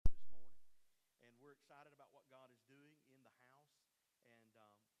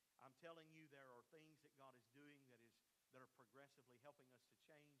I'm telling you, there are things that God is doing that are progressively helping us to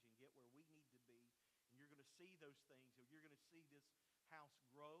change and get where we need to be. And you're going to see those things. You're going to see this house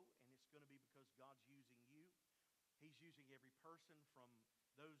grow, and it's going to be because God's using you. He's using every person, from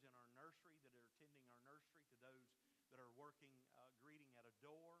those in our nursery that are attending our nursery to those that are working, greeting at a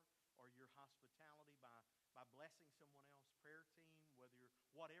door, or your hospitality by blessing someone else, prayer team,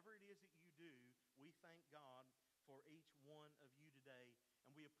 whatever it is that you do. We thank God for each one of you today,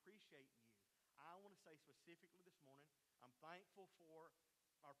 and we appreciate you. I want to say specifically this morning, I'm thankful for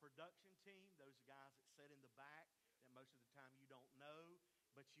our production team, those guys that sit in the back that most of the time you don't know,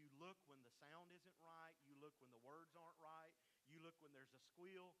 but you look when the sound isn't right, you look when the words aren't right, you look when there's a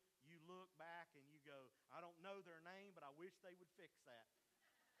squeal, you look back and you go, I don't know their name, but I wish they would fix that.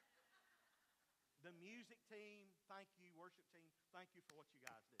 The music team, thank you. Worship team, thank you for what you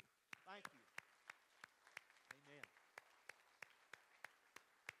guys do. Thank you. Amen.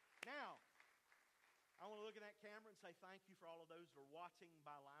 Now, I want to look at that camera and say thank you for all of those that are watching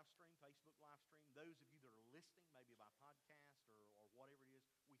by live stream, Facebook live stream. Those of you that are listening, maybe by podcast or whatever it is,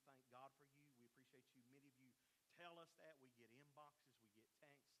 we thank God for you. We appreciate you. Many of you tell us that. We get inboxes, we get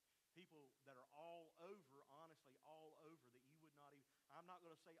texts. People that are all over, honestly, all over, that you would not even, I'm not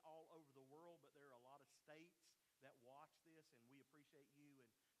going to say all over the world, but there are a lot of states that watch this, and we appreciate you, and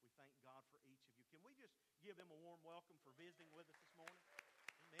we thank God for each of you. Can we just give them a warm welcome for visiting with us this morning?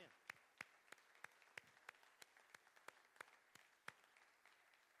 Amen.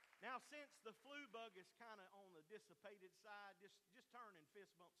 Now, since the flu bug is kind of on the dissipated side, just turn and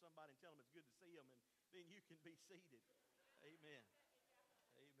fist bump somebody and tell them it's good to see them, and then you can be seated. Amen.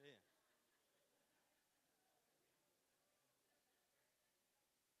 Amen.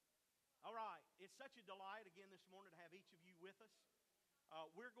 All right. It's such a delight again this morning to have each of you with us.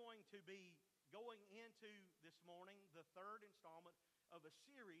 We're going to be going into this morning the third installment of a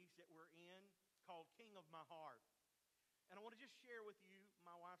series that we're in called King of My Heart. And I want to just share with you,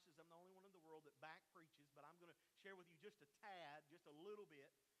 my wife says I'm the only one in the world that back preaches, but I'm going to share with you just a tad, just a little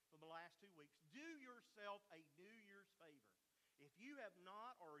bit from the last 2 weeks. Do yourself a New Year's favor. If you have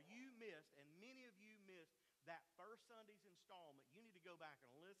not, or you missed, and many of you missed that first Sunday's installment, you need to go back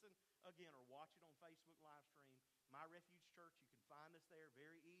and listen again or watch it on Facebook live stream. My Refuge Church, you can find us there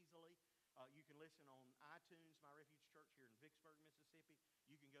very easily. You can listen on iTunes, My Refuge Church here in Vicksburg, Mississippi.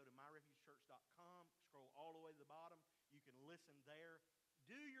 You can go to myrefugechurch.com, scroll all the way to the bottom. You can listen there.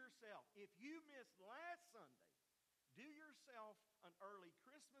 Do yourself, if you missed last Sunday, do yourself an early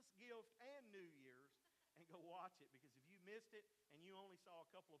Christmas gift and New Year's and go watch it. Because if you missed it and you only saw a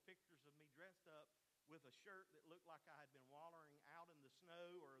couple of pictures of me dressed up with a shirt that looked like I had been wallowing out in the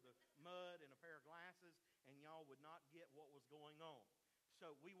snow or the mud and a pair of glasses, and y'all would not get what was going on.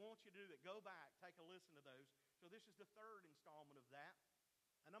 So we want you to do that. Go back, take a listen to those. So this is the third installment of that.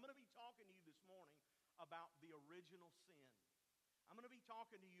 And I'm going to be talking to you this morning about the original sin. I'm going to be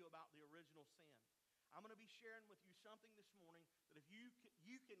talking to you about the original sin. I'm going to be sharing with you something this morning that if you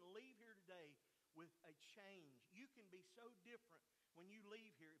can leave here today with a change. You can be so different when you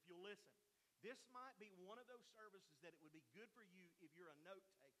leave here if you'll listen. This might be one of those services that it would be good for you if you're a note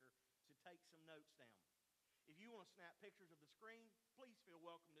taker to take some notes down. If you want to snap pictures of the screen, please feel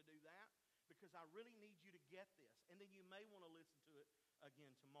welcome to do that, because I really need you to get this. And then you may want to listen to it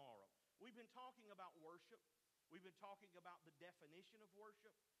again tomorrow. We've been talking about worship. We've been talking about the definition of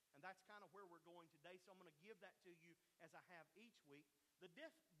worship. And that's kind of where we're going today. So I'm going to give that to you as I have each week. The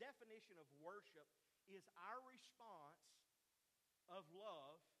definition of worship is our response of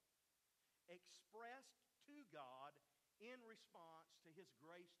love expressed to God in response to His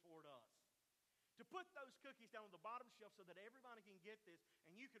grace toward us. To put those cookies down on the bottom shelf so that everybody can get this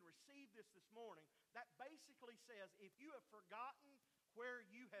and you can receive this morning, that basically says if you have forgotten where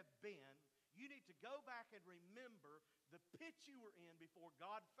you have been, you need to go back and remember the pit you were in before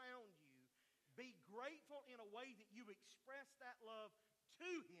God found you. Be grateful in a way that you express that love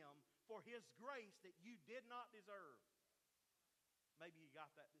to Him for His grace that you did not deserve. Maybe you got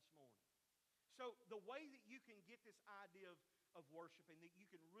that this morning. So the way that you can get this idea of worship and that you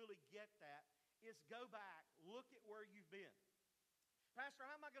can really get that is go back, look at where you've been. Pastor,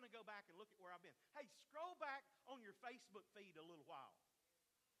 how am I going to go back and look at where I've been? Hey, scroll back on your Facebook feed a little while.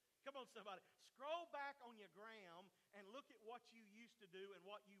 Come on, somebody. Scroll back on your gram and look at what you used to do and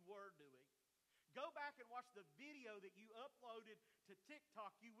what you were doing. Go back and watch the video that you uploaded to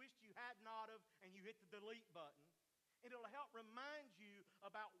TikTok you wished you had not of, and you hit the delete button. And it'll help remind you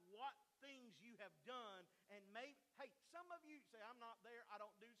about what things you have done. And maybe, hey, some of you say, I'm not there, I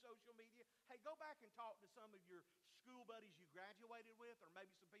don't do social media. Hey, go back and talk to some of your school buddies you graduated with, or maybe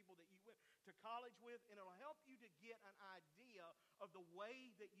some people that you went to college knowledge with, and it'll help you to get an idea of the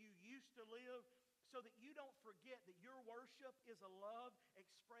way that you used to live so that you don't forget that your worship is a love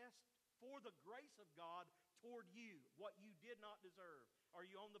expressed for the grace of God toward you, what you did not deserve. Are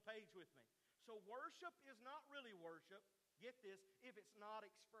you on the page with me? So worship is not really worship, get this, if it's not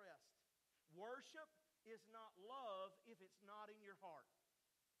expressed. Worship is not love if it's not in your heart.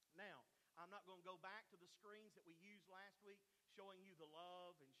 Now, I'm not going to go back to the screens that we used last week, showing you the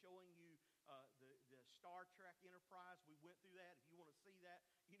love and showing you the Star Trek Enterprise. We went through that. If you want to see that,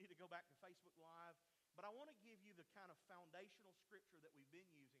 you need to go back to Facebook Live. But I want to give you the kind of foundational scripture that we've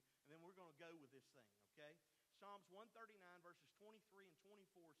been using, and then we're going to go with this thing, okay? Psalms 139, verses 23 and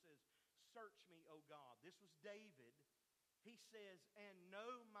 24 says, "Search me, O God." This was David. He says, "And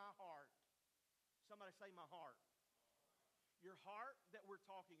know my heart." Somebody say, my heart. Your heart that we're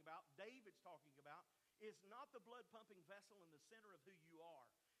talking about, David's talking about, is not the blood-pumping vessel in the center of who you are.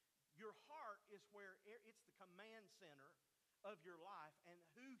 Your heart is where it's the command center of your life, and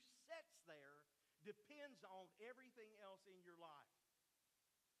who sits there depends on everything else in your life.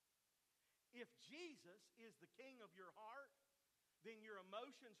 If Jesus is the king of your heart, then your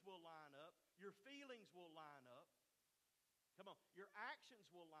emotions will line up, your feelings will line up. Come on, your actions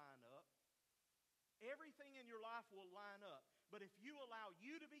will line up. Everything in your life will line up. But if you allow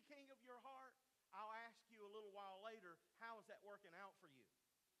you to be king of your heart, I'll ask you a little while later, how is that working out for you?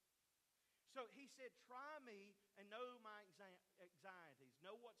 So he said, try me and know my anxieties,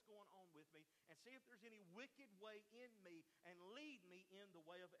 know what's going on with me, and see if there's any wicked way in me, and lead me in the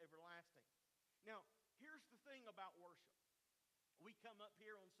way of everlasting. Now, here's the thing about worship. We come up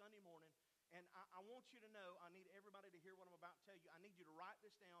here on Sunday morning, and I want you to know, I need everybody to hear what I'm about to tell you. I need you to write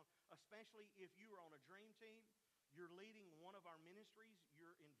this down, especially if you are on a dream team, you're leading one of our ministries,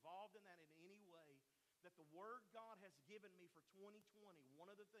 you're involved in that in any way, that the word God has given me for 2020, one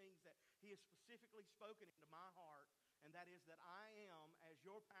of the things that he has specifically spoken into my heart, and that is that I am, as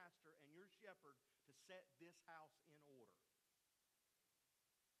your pastor and your shepherd, to set this house in order.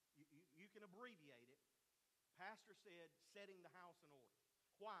 You can abbreviate it. Pastor said, setting the house in order.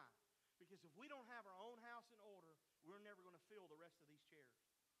 Why? Because if we don't have our own house in order, we're never going to fill the rest of these chairs.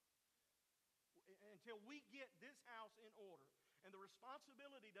 Until we get this house in order. And the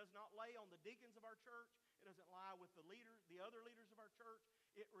responsibility does not lay on the deacons of our church. It doesn't lie with the other leaders of our church.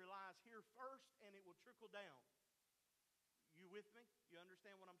 It relies here first, and it will trickle down. You with me? You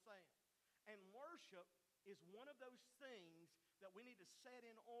understand what I'm saying? And worship is one of those things that we need to set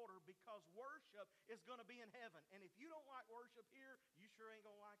in order, because worship is going to be in heaven. And if you don't like worship here, you sure ain't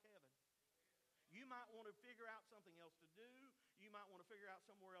going to like heaven. You might want to figure out something else to do. You might want to figure out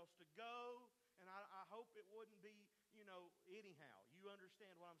somewhere else to go. And I hope it wouldn't be, anyhow. You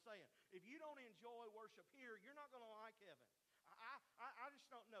understand what I'm saying. If you don't enjoy worship here, you're not going to like heaven. I just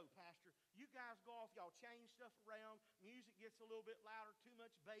don't know, Pastor. You guys go off, y'all change stuff around. Music gets a little bit louder, too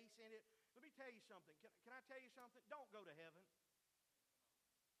much bass in it. Let me tell you something. Can I tell you something? Don't go to heaven.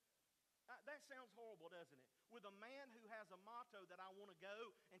 That sounds horrible, doesn't it? With a man who has a motto that I want to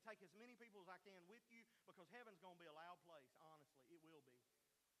go and take as many people as I can with you, because heaven's going to be a loud place, honestly. It will be.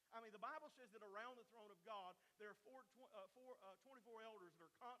 I mean, the Bible says that around the throne of God, there are 24 elders that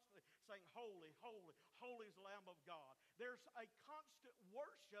are constantly saying, holy, holy, holy is the Lamb of God. There's a constant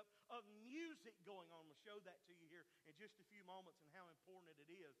worship of music going on. We'll show that to you here in just a few moments and how important it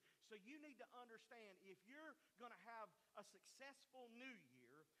is. So you need to understand, if you're going to have a successful new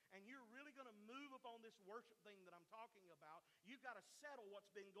year and you're really going to move upon this worship thing that I'm talking about, you've got to settle what's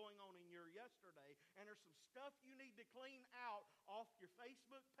been going on in your yesterday. And there's some stuff you need to clean out off your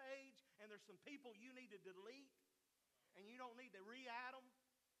Facebook page, and there's some people you need to delete, and you don't need to re-add them,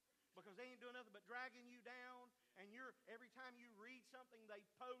 because they ain't doing nothing but dragging you down. And every time you read something they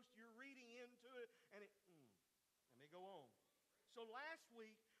post, you're reading into it, and let me go on. So last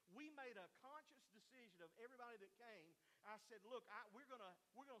week, we made a conscious decision of everybody that came. I said, look, we're going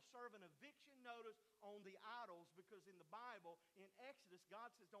to serve an eviction notice on the idols, because in the Bible, in Exodus,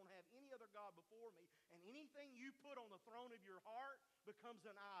 God says, don't have any other God before me. And anything you put on the throne of your heart becomes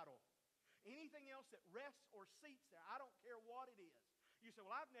an idol. Anything else that rests or seats there, I don't care what it is. You say,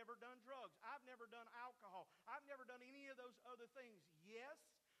 well, I've never done drugs. I've never done alcohol. I've never done any of those other things. Yes,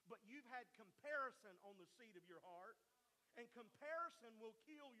 but you've had comparison on the seat of your heart. And comparison will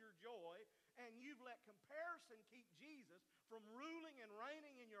kill your joy. And you've let comparison keep Jesus from ruling and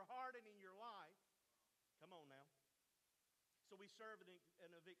reigning in your heart and in your life. Come on now. So we serve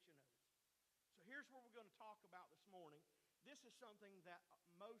an eviction notice. So here's what we're going to talk about this morning. This is something that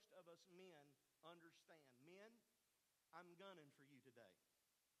most of us men understand. Men, I'm gunning for you today.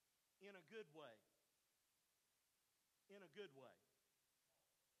 In a good way. In a good way.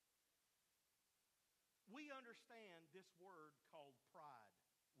 we understand this word called pride.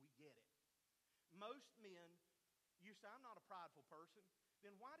 We get it. Most men, you say, I'm not a prideful person.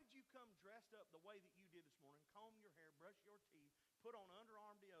 Then why did you come dressed up the way that you did this morning? Comb your hair, brush your teeth, put on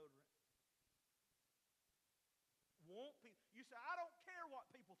underarm deodorant. You say, I don't care what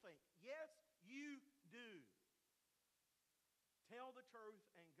people think. Yes, you do. Tell the truth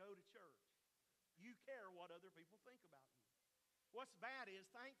and go to church. You care what other people think about you. What's bad is,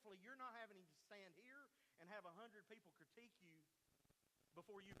 thankfully, you're not having to stand here and have 100 people critique you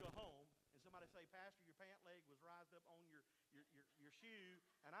before you go home. And somebody say, Pastor, your pant leg was rised up on your shoe,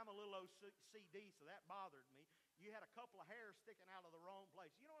 and I'm a little OCD, so that bothered me. You had a couple of hairs sticking out of the wrong place.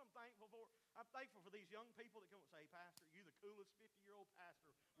 You know what I'm thankful for? I'm thankful for these young people that come and say, hey, Pastor, you're the coolest 50-year-old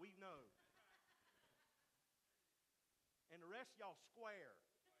pastor we know. And the rest of y'all square.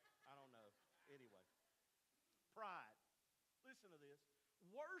 I don't know. Anyway. Pride. Listen to this.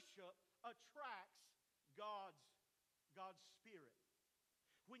 Worship attracts God's Spirit.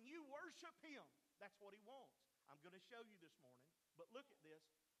 When you worship Him, that's what He wants. I'm going to show you this morning, but look at this.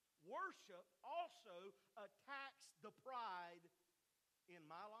 Worship also attacks the pride in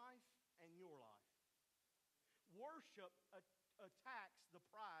my life and your life. Worship attacks the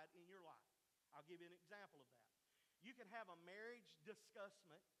pride in your life. I'll give you an example of that. You can have a marriage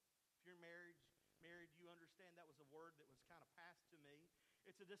discussment. If you're married, you understand that was a word that was kind of passed to me.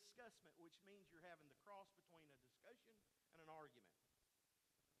 It's a discussment, which means you're having the cross between a discussion and an argument.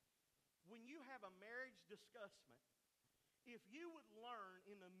 When you have a marriage discussment, if you would learn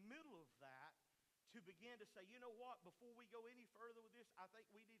in the middle of that to begin to say, you know what, before we go any further with this, I think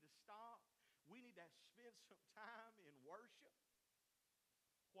we need to stop. We need to spend some time in worship.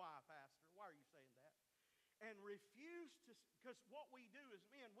 Why, Pastor? Why are you saying that? And refuse to, because what we do as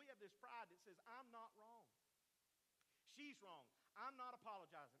men, we have this pride that says, I'm not wrong. She's wrong. I'm not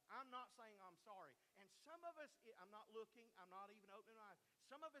apologizing. I'm not saying I'm sorry. And some of us, I'm not looking, I'm not even opening my eyes.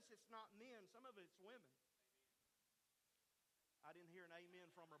 Some of us, it's not men. Some of it's women. I didn't hear an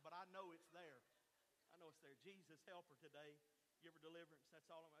amen from her, but I know it's there. I know it's there. Jesus, help her today. Give her deliverance. That's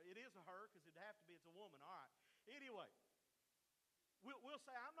all I'm. It is a her because it'd have to be. It's a woman. All right. Anyway, we'll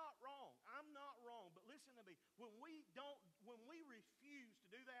say I'm not wrong. I'm not wrong. But listen to me. When we refuse to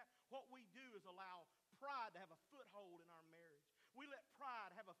do that, what we do is allow pride to have a foothold in our marriage. We let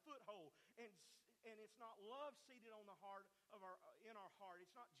pride have a foothold, and it's not love seated on the heart of in our heart.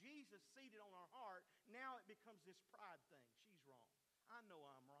 It's not Jesus seated on our heart. Now it becomes this pride thing. She's wrong. I know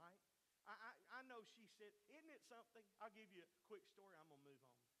I'm right. I know she said, isn't it something? I'll give you a quick story. I'm going to move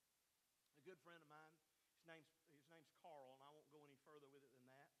on. A good friend of mine, his name's Carl, and I won't go any further with it than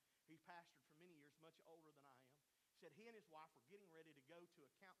that. He's pastored for many years, much older than I am. Said he and his wife were getting ready to go to a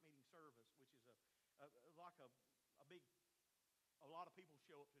camp meeting service, which is like a lot of people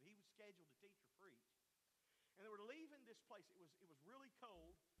show up to it. He was scheduled to teach or preach. And they were leaving this place. It was really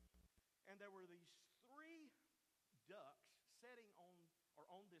cold, and there were these 3 ducks sitting on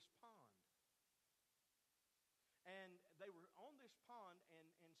this pond. And they were on this pond,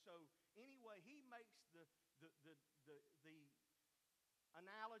 and so anyway, he makes the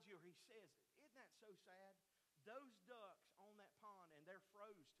analogy, or he says, isn't that so sad? Those ducks on that pond, and they're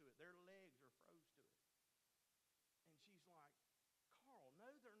froze to it. Their legs are froze to it. And she's like, Carl, no,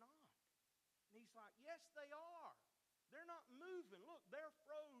 they're not. And he's like, yes, they are. They're not moving. Look, they're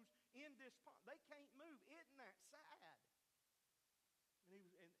froze in this pond. They can't move. Isn't that sad?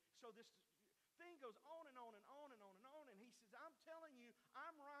 And so this thing goes on and on and on and on and on. And he says, I'm telling you,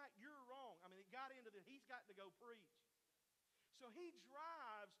 I'm right, you're wrong. I mean, it got into this. He's got to go preach. So he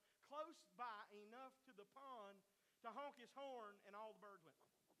drives close by enough to the pond to honk his horn, and all the birds went,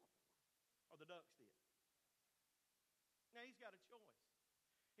 or the ducks did. Now, he's got a choice.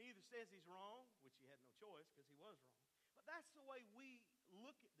 He either says he's wrong, which he had no choice because he was wrong. But that's the way we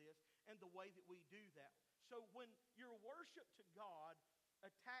look at this and the way that we do that. So when your worship to God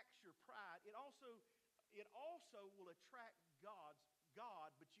attacks your pride, it also will attract God,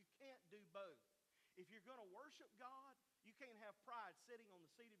 but you can't do both. If you're going to worship God, you can't have pride sitting on the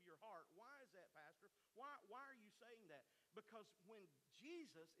seat of your heart. Why is that, Pastor? Why are you saying that? Because when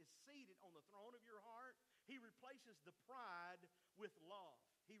Jesus is seated on the throne of your heart, He replaces the pride with love.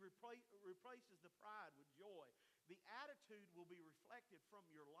 He replaces the pride with joy. The attitude will be reflected from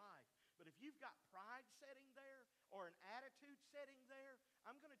your life. But if you've got pride setting there or an attitude setting there,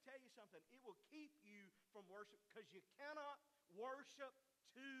 I'm going to tell you something. It will keep you from worship because you cannot worship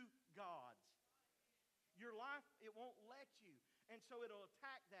two gods. Your life, it won't let you. And so it'll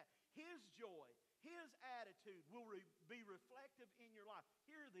attack that. His joy, His attitude will be reflective in your life.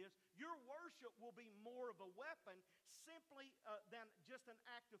 Hear this. Your worship will be more of a weapon simply than just an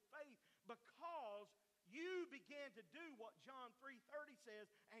act of faith because you begin to do what John 3:30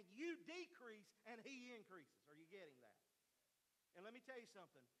 says, and you decrease and He increases. Are you getting that? And let me tell you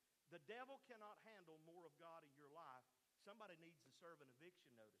something. The devil cannot handle more of God in your life. Somebody needs to serve an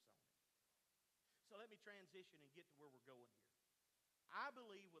eviction notice on him. So let me transition and get to where we're going here. I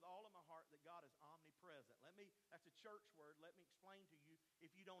believe with all of my heart that God is omnipresent. That's a church word. Let me explain to you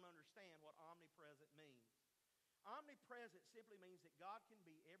if you don't understand what omnipresent means. Omnipresent simply means that God can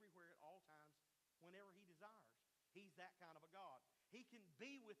be everywhere at all times whenever He desires. He's that kind of a God. He can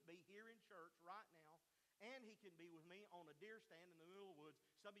be with me here in church right now, and He can be with me on a deer stand in the middle of the woods.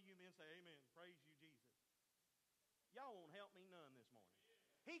 Some of you men say, amen, praise you, Jesus. Y'all won't help me none this morning.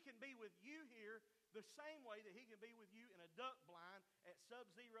 He can be with you here the same way that He can be with you in a duck blind at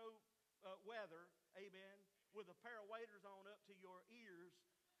sub-zero weather, amen, with a pair of waders on up to your ears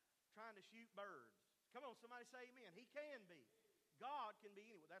trying to shoot birds. Come on, somebody say amen. He can be. God can be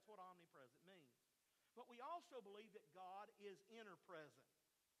anywhere. That's what omnipresent means. But we also believe that God is interpresent.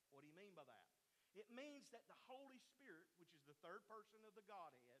 What do you mean by that? It means that the Holy Spirit, which is the third person of the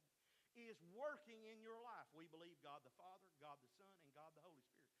Godhead, is working in your life. We believe God the Father, God the Son, and God the Holy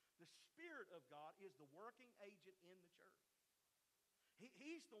Spirit. The Spirit of God is the working agent in the church.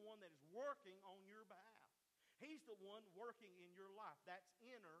 He's the one that is working on your behalf. He's the one working in your life. That's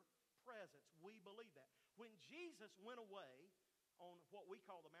inner presence. We believe that. When Jesus went away on what we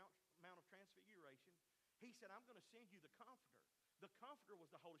call the Mount of Transfiguration, He said, I'm going to send you the Comforter. The Comforter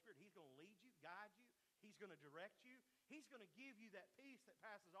was the Holy Spirit. He's going to lead you, guide you. He's going to direct you. He's going to give you that peace that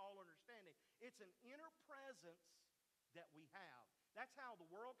passes all understanding. It's an inner presence that we have. That's how the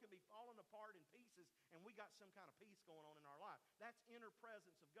world can be falling apart in pieces and we got some kind of peace going on in our life. That's inner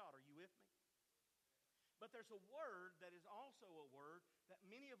presence of God. Are you with me? But there's a word that is also a word that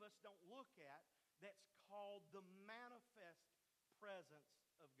many of us don't look at that's called the manifest presence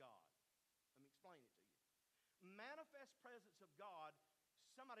of God. Let me explain it to you. Manifest presence of God,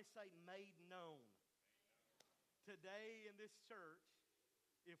 somebody say made known. Today in this church,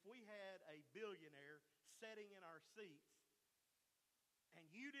 if we had a billionaire sitting in our seats, and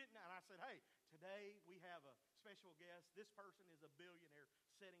you didn't, and I said, hey, today we have a special guest. This person is a billionaire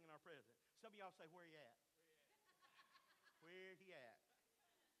sitting in our presence. Some of y'all say, where he at? Where he at?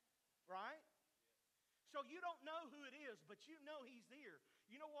 Right? So you don't know who it is, but you know He's there.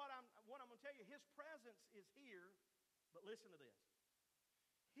 You know what I'm going to tell you? His presence is here, but listen to this.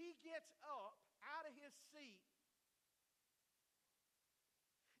 He gets up out of His seat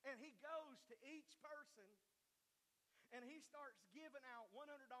and He goes to each person and He starts giving out $100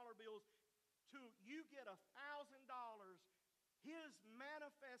 bills to you get $1,000. His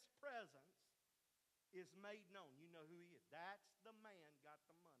manifest presence is made known. You know who He is. That's the man got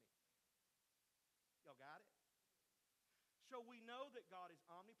the money. Y'all got it? So we know that God is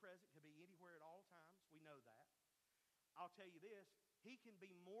omnipresent, can be anywhere at all times. We know that. I'll tell you this, He can be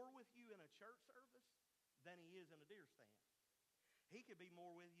more with you in a church service than He is in a deer stand. He can be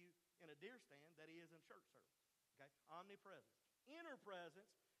more with you in a deer stand than He is in a church service. Okay? Omnipresence. Inner presence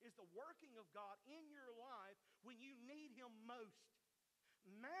is the working of God in your life when you need Him most.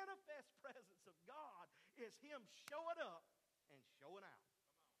 Manifest presence of God is Him showing up and showing out.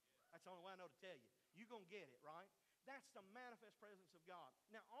 That's the only way I know to tell you. You're going to get it, right? That's the manifest presence of God.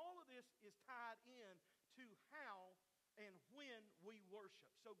 Now, all of this is tied in to how and when we worship.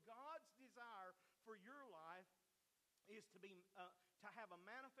 So God's desire for your life is to have a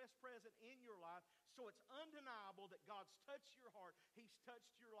manifest presence in your life, so it's undeniable that God's touched your heart. He's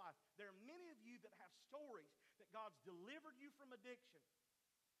touched your life. There are many of you that have stories that God's delivered you from addiction.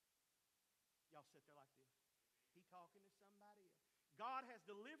 Y'all sit there like this. He talking to somebody else. God has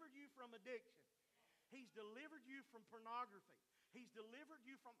delivered you from addiction. He's delivered you from pornography. He's delivered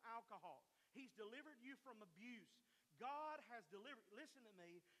you from alcohol. He's delivered you from abuse. God has delivered, listen to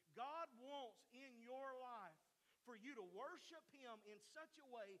me, God wants in your life for you to worship Him in such a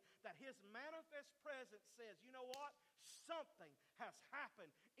way that His manifest presence says, you know what? Something has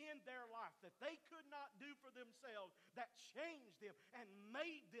happened in their life that they could not do for themselves that changed them and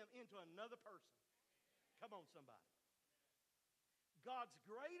made them into another person. Come on, somebody. God's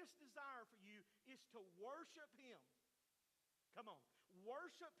greatest desire for you is to worship Him. Come on.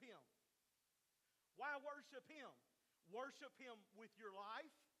 Worship Him. Why worship Him? Worship Him with your life.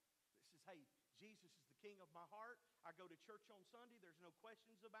 This is, hey, Jesus is the King of my heart. I go to church on Sunday. There's no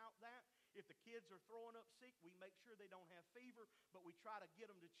questions about that. If the kids are throwing up sick, we make sure they don't have fever, but we try to get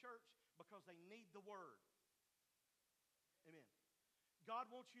them to church because they need the Word. Amen. God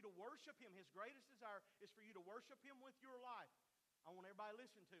wants you to worship Him. His greatest desire is for you to worship Him with your life. I want everybody to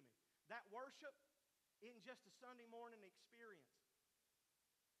listen to me. That worship isn't just a Sunday morning experience.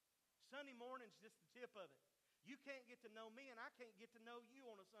 Sunday morning's just the tip of it. You can't get to know me, and I can't get to know you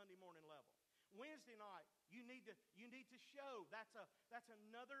on a Sunday morning level. Wednesday night, you need to show. That's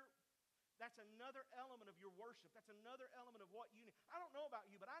another element of your worship. That's another element of what you need. I don't know about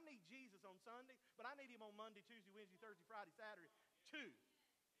you, but I need Jesus on Sunday, but I need Him on Monday, Tuesday, Wednesday, Thursday, Friday, Saturday, too.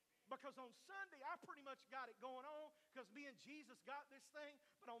 Because on Sunday, I pretty much got it going on because me and Jesus got this thing.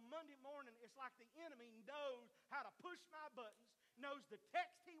 But on Monday morning, it's like the enemy knows how to push my buttons, knows the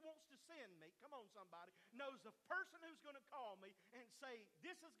text he wants to send me. Come on, somebody. Knows the person who's going to call me and say,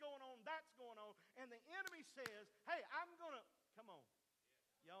 this is going on, that's going on. And the enemy says, hey, I'm going to, come on.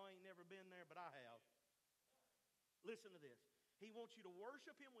 Y'all ain't never been there, but I have. Listen to this. He wants you to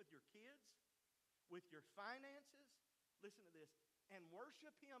worship Him with your kids, with your finances. Listen to this. And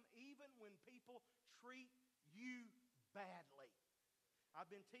worship Him even when people treat you badly.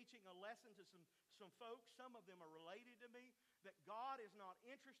 I've been teaching a lesson to some folks, some of them are related to me, that God is not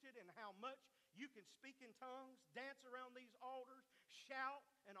interested in how much you can speak in tongues, dance around these altars, shout,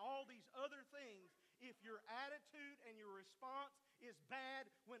 and all these other things if your attitude and your response is bad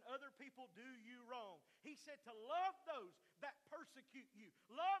when other people do you wrong. He said to love those that persecute you.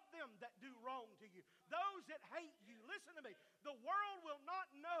 Love them that do wrong to you. Those that hate you. Listen to me. The world will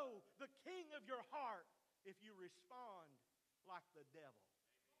not know the king of your heart if you respond like the devil.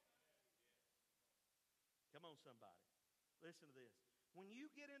 Come on, somebody. Listen to this. When you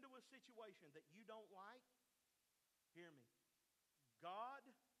get into a situation that you don't like, hear me. God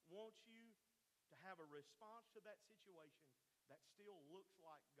wants you to have a response to that situation that still looks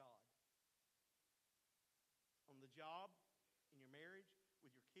like God. On the job, in your marriage,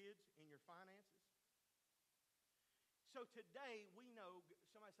 with your kids, in your finances. So today we know,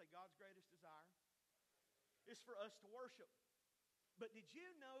 somebody say God's greatest desire is for us to worship. But did you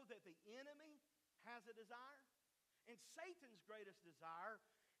know that the enemy has a desire? And Satan's greatest desire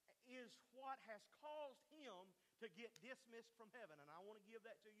is what has caused him to get dismissed from heaven. And I want to give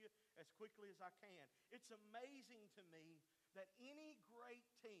that to you as quickly as I can. It's amazing to me that any great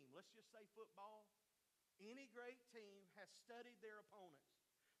team, let's just say football, any great team has studied their opponents.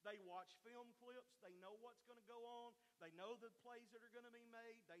 They watch film clips. They know what's going to go on. They know the plays that are going to be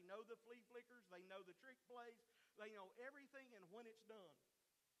made. They know the flea flickers. They know the trick plays. They know everything and when it's done.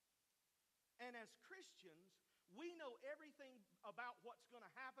 And as Christians, we know everything about what's going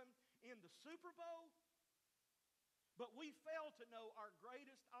to happen in the Super Bowl, but we fail to know our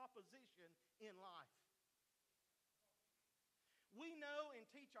greatest opposition in life. We know and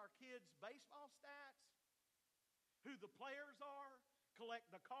teach our kids baseball stats, who the players are,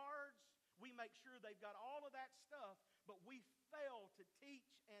 collect the cards. We make sure they've got all of that stuff, but we fail to teach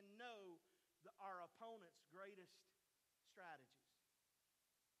and know our opponent's greatest strategies.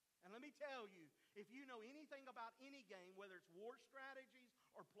 And let me tell you, if you know anything about any game, whether it's war strategies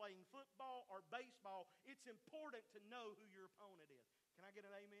or playing football or baseball, it's important to know who your opponent is. Can I get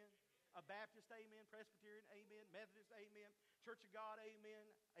an amen? A Baptist amen, Presbyterian amen, Methodist amen, Church of God amen,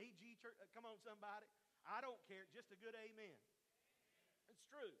 AG Church, come on somebody. I don't care, just a good amen. It's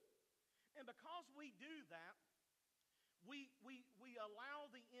true. And because we do that, we allow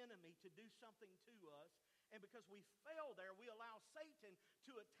the enemy to do something to us. And because we fail there, we allow Satan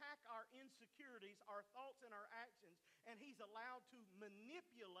to attack our insecurities, our thoughts, and our actions. And he's allowed to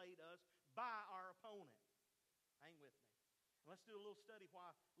manipulate us by our opponent. Hang with me. And let's do a little study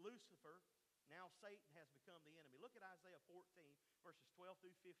why Lucifer, now Satan, has become the enemy. Look at Isaiah 14, verses 12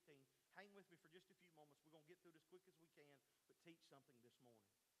 through 15. Hang with me for just a few moments. We're going to get through it as quick as we can, but teach something this morning.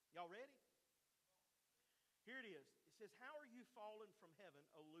 Y'all ready? Here it is. It says, how are you fallen from heaven,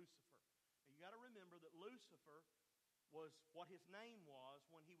 O Lucifer? Now, you got to remember that Lucifer was what his name was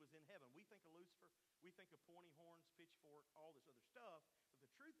when he was in heaven. We think of Lucifer, we think of pointy horns, pitchfork, all this other stuff. But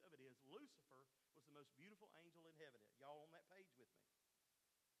the truth of it is, Lucifer was the most beautiful angel in heaven. Y'all on that page with me?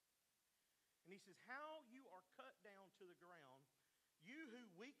 And he says, how you are cut down to the ground, you who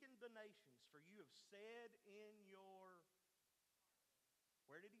weakened the nations, for you have said in your...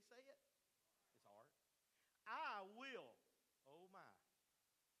 Where did he say it? His heart. I will. Oh my.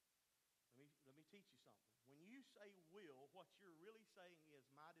 Let me teach you something. When you say will, what you're really saying is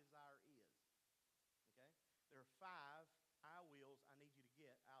my desire is. Okay? There are 5 I wills I need you to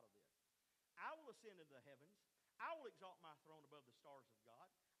get out of this. I will ascend into the heavens. I will exalt my throne above the stars of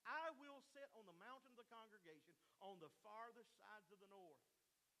God. I will sit on the mountain of the congregation on the farthest sides of the north.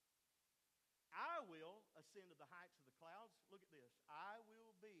 I will ascend to the heights of the clouds. Look at this. I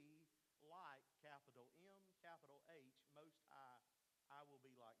will be like capital M, capital H, Most High. I will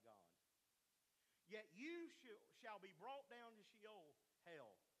be like God. Yet you shall be brought down to Sheol,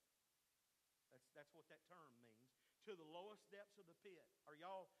 hell. That's what that term means. To the lowest depths of the pit. Are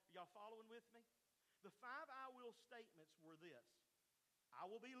y'all y'all following with me? The 5 I will statements were this: I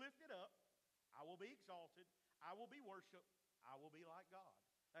will be lifted up, I will be exalted, I will be worshiped, I will be like God.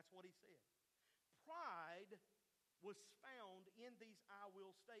 That's what he said. Pride was found in these I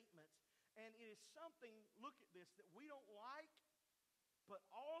will statements. And it is something, look at this, that we don't like, but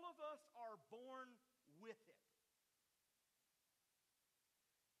all of us are born with it.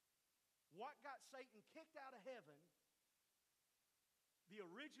 What got Satan kicked out of heaven, the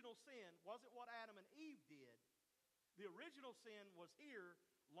original sin, wasn't what Adam and Eve did. The original sin was here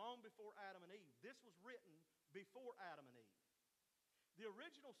long before Adam and Eve. This was written before Adam and Eve. The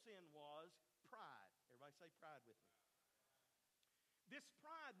original sin was pride. Everybody say pride with me. This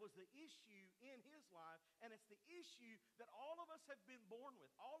pride was the issue in his life, and it's the issue that all of us have been born with.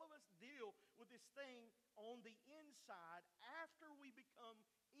 All of us deal with this thing on the inside after we become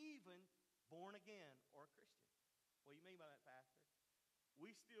even born again or a Christian. What do you mean by that, Pastor?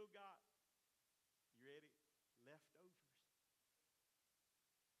 We still got, you ready? Leftovers.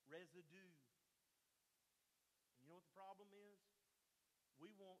 Residue. And you know what the problem is?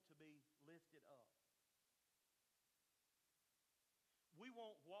 We want to be lifted up. We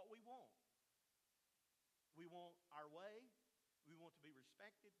want what we want. We want our way. We want to be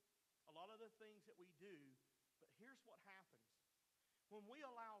respected. A lot of the things that we do. But here's what happens. When we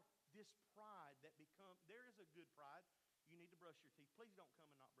allow this pride that there is a good pride. You need to brush your teeth. Please don't come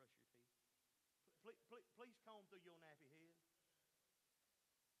and not brush your teeth. Please comb through your nappy head.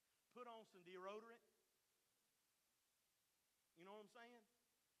 Put on some deodorant. You know what I'm saying?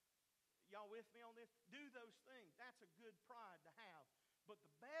 Y'all with me on this? Do those things. That's a good pride to have. But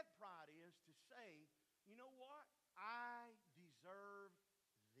the bad pride is to say, you know what? I deserve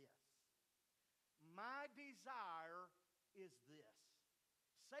this. My desire is this.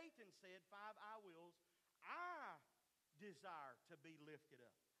 Satan said, 5 I wills. I desire to be lifted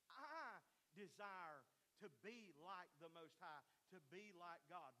up. I desire to be like the Most High, to be like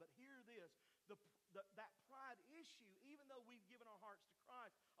God. But hear this, that pride issue, even though we've given our hearts to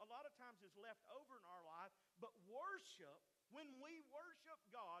Christ, a lot of times is left over in our life. But worship, when we worship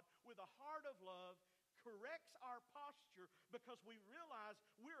God with a heart of love, corrects our posture because we realize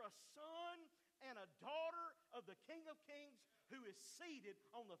we're a son and a daughter of the King of Kings who is seated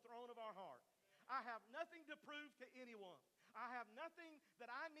on the throne of our heart. I have nothing to prove to anyone. I have nothing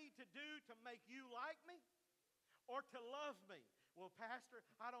that I need to do to make you like me or to love me. Well, Pastor,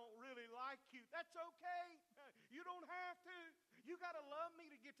 I don't really like you. That's okay. You don't have to. You got to love me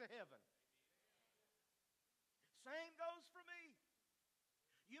to get to heaven. Same goes for me.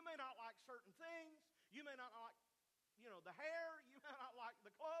 You may not like certain things. You may not like, the hair. You may not like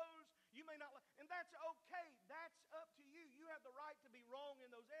the clothes. You may not like, and that's okay. That's up to you. You have the right to be wrong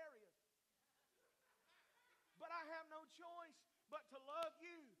in those areas. But I have no choice but to love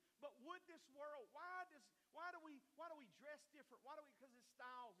you. But would this world, why do we dress different? Because it's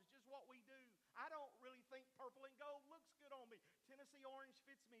styles. It's just what we do. I don't really think purple and gold looks good on me. Tennessee orange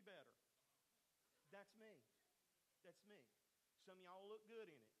fits me better. That's me. That's me. Some of y'all look good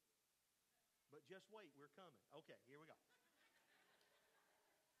in it. But just wait, we're coming. Okay, here we go.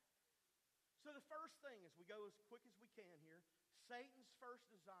 So the first thing, as we go as quick as we can here, Satan's first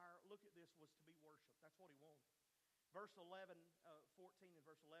desire, look at this, was to be worshipped. That's what he wanted. Verse 11, 14 and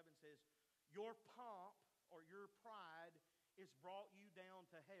verse 11 says, your pomp or your pride is brought you down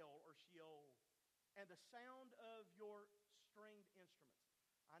to hell or Sheol, and the sound of your stringed instruments.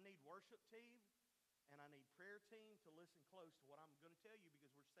 I need worship team and I need prayer team to listen close to what I'm going to tell you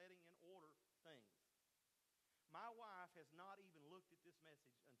because we're setting in order things. My wife has not even looked at this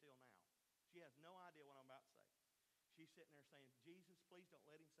message until now. She has no idea what I'm about to say. She's sitting there saying, Jesus, please don't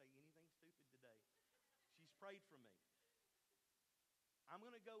let him say anything stupid today. She's prayed for me. I'm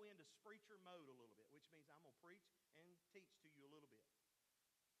going to go into preacher mode a little bit, which means I'm going to preach and teach to you a little bit.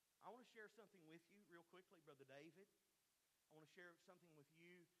 I want to share something with you real quickly, Brother David. I want to share something with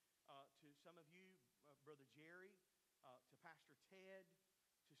you, to some of you, Brother Jerry, to Pastor Ted,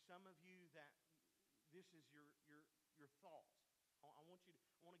 to some of you that this is your thoughts. I want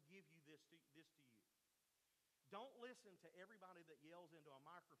to give you this to you. Don't listen to everybody that yells into a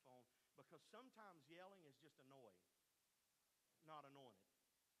microphone because sometimes yelling is just annoying, not anointed.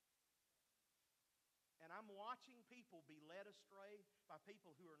 And I'm watching people be led astray by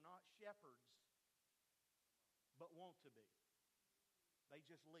people who are not shepherds but want to be. They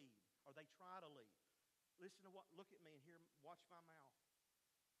just lead or they try to lead. Listen to look at me and watch my mouth.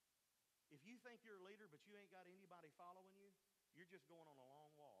 If you think you're a leader but you ain't got anybody following you, you're just going on a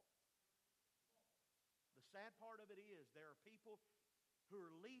long walk. The sad part of it is there are people who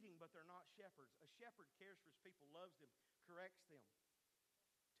are leading, but they're not shepherds. A shepherd cares for his people, loves them, corrects them,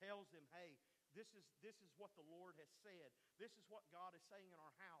 tells tells them, hey, this is what the Lord has said. This is what God is saying in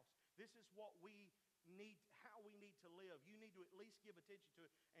our house. This is what we need, how we need to live. You need to at least give attention to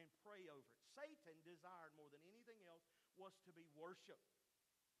it and pray over it. Satan desired more than anything else was to be worshiped.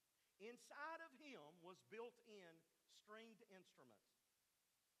 Inside of him was built in stringed instruments.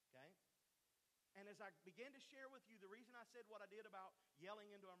 Okay? And as I began to share with you, the reason I said what I did about yelling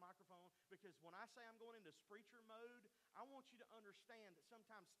into a microphone, because when I say I'm going into preacher mode, I want you to understand that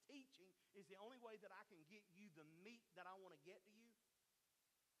sometimes teaching is the only way that I can get you the meat that I want to get to you.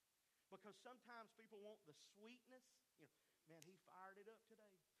 Because sometimes people want the sweetness. You know, man, he fired it up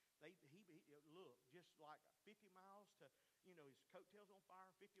today. Look, just like 50 miles to, his coattails on fire,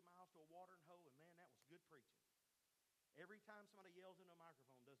 50 miles to a watering hole, and man, that was good preaching. Every time somebody yells into a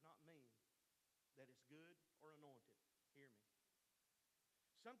microphone does not mean that it's good or anointed. Hear me.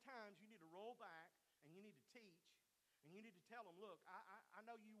 Sometimes you need to roll back and you need to teach and you need to tell them, look, I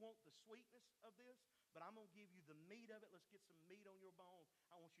know you want the sweetness of this, but I'm going to give you the meat of it. Let's get some meat on your bones.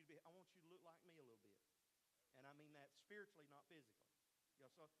 I want you to look like me a little bit. And I mean that spiritually, not physically.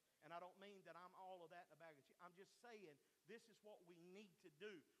 And I don't mean that I'm all of that in a bag of chips. I'm just saying this is what we need to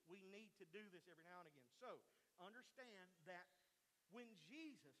do. We need to do this every now and again. So understand that when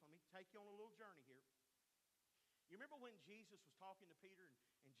Jesus, let me take you on a little journey here. You remember when Jesus was talking to Peter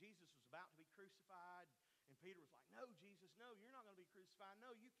and Jesus was about to be crucified, and Peter was like, no, Jesus, no, you're not going to be crucified.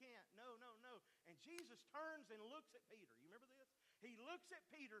 No, you can't. No, no, no. And Jesus turns and looks at Peter. You remember this? He looks at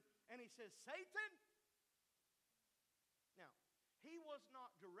Peter and he says, Satan. Now, he was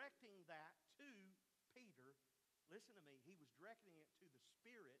not directing that to Peter. Listen to me. He was directing it to the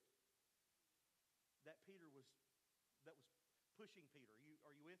spirit that was pushing Peter.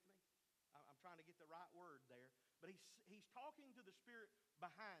 Are you with me? I'm trying to get the right word there. But he's talking to the spirit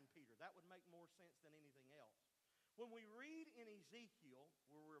behind Peter. That would make more sense than anything else. When we read in Ezekiel,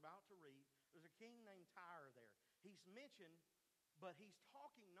 where we're about to read, there's a king named Tyre there. He's mentioned, but he's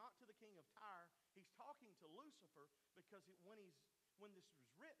talking not to the king of Tyre. He's talking to Lucifer because when this was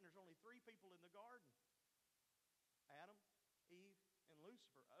written, there's only 3 people in the garden. Adam, Eve, and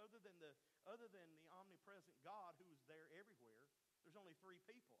Lucifer. Other than the omnipresent God who was there everywhere, there's only 3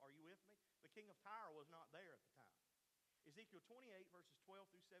 people. Are you with me? The king of Tyre was not there at the time. Ezekiel 28, verses 12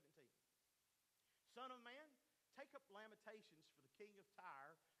 through 17. Son of man, take up lamentations for the king of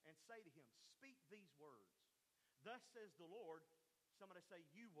Tyre and say to him, speak these words. Thus says the Lord. Somebody say,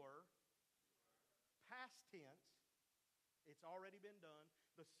 you were. Past tense. It's already been done.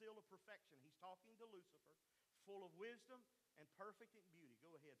 The seal of perfection. He's talking to Lucifer, full of wisdom and perfect in beauty.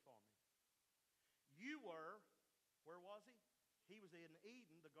 Go ahead for me. You were, where was he? He was in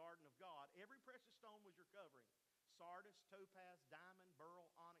Eden, the garden of God. Every precious stone was your covering. Sardis, topaz, diamond, beryl,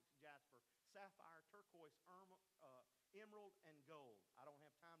 onyx, jasper, sapphire, turquoise, emerald, and gold. I don't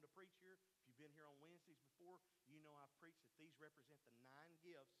have time to preach here. If you've been here on Wednesdays before, you know I've preached that these represent the 9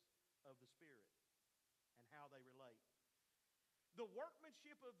 gifts of the Spirit and how they relate. The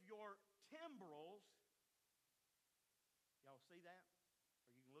workmanship of your timbrels, y'all see that?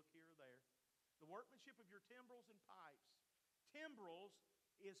 Or you can look here or there. The workmanship of your timbrels and pipes. Timbrels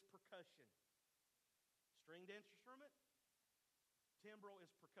is percussion. Stringed instrument, timbral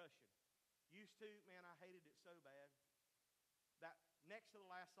is percussion. Used to, man, I hated it so bad. That next to the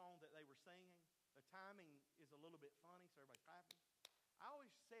last song that they were singing, the timing is a little bit funny, so everybody's clapping. I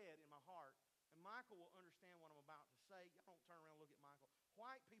always said in my heart, and Michael will understand what I'm about to say. Y'all don't turn around and look at Michael.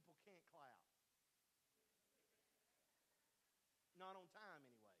 White people can't clap. Not on time,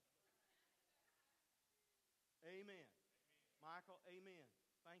 anyway. Amen. Michael, amen.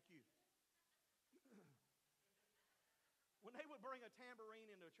 Thank you. When they would bring a tambourine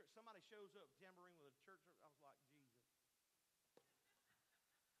into a church, somebody shows up, tambourine with a church, I was like, Jesus.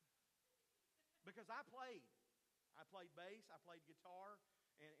 Because I played bass, I played guitar,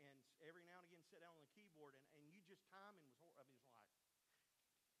 and every now and again sit down on the keyboard, and you just timing was horrible. I mean, it's like,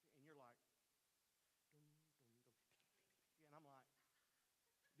 and you're like, dum, dum, dum, and I'm like,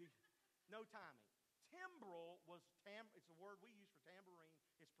 no timing. Timbral was it's a word we use for tambourine.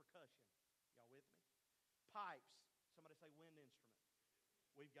 It's percussion. Y'all with me? Pipes. Somebody say wind instrument.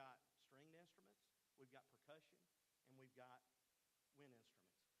 We've got stringed instruments. We've got percussion, and we've got wind instruments.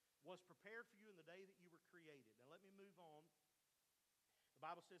 Was prepared for you in the day that you were created. Now let me move on. The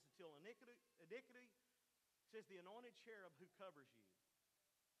Bible says until iniquity says the anointed cherub who covers you.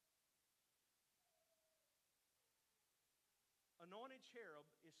 Anointed cherub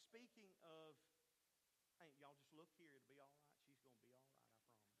is speaking of, hey, y'all just look here, it'll be all right. She's going to be all right, I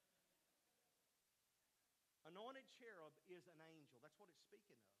promise. Anointed cherub is an angel. That's what it's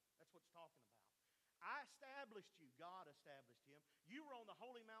speaking of. That's what it's talking about. I established you. God established him. You were on the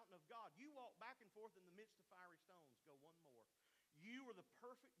holy mountain of back and forth in the midst of fiery stones. Go one more. You were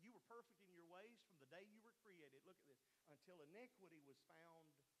perfect in your ways from the day you were created. Look at this. Until iniquity was found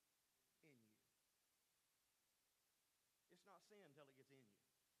in you. It's not sin until it gets in you.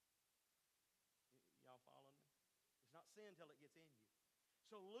 Y'all following me? It's not sin until it gets in you.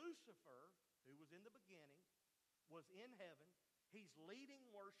 So Lucifer, who was in the beginning, was in heaven. He's leading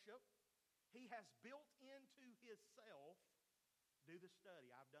worship. He has built into himself, do the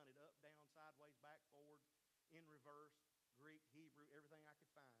study. I've done it up, down, sideways, back, forward, in reverse, Greek, Hebrew, everything I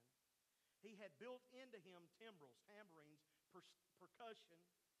could find. He had built into him timbrels, tambourines, percussion.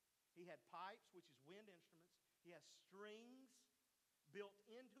 He had pipes, which is wind instruments. He has strings built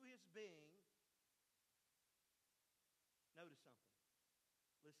into his being. Notice something.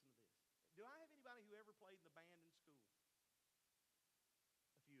 Listen to this. Do I have anybody who ever played in the band in school?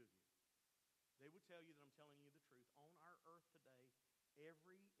 A few of you. They would tell you that I'm telling you the truth. On our earth today,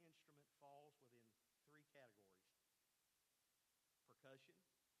 every instrument falls within three categories: percussion,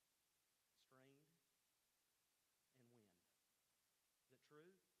 stringed, and wind. Is that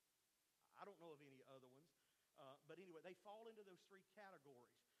true? I don't know of any other ones. But anyway, they fall into those three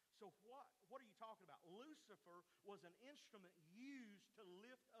categories. So what are you talking about? Lucifer was an instrument used to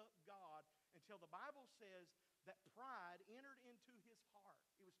lift up God until the Bible says that pride entered into his heart.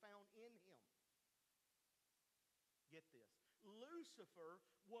 It was found in him. Get this. Lucifer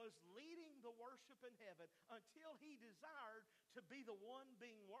was leading the worship in heaven until he desired to be the one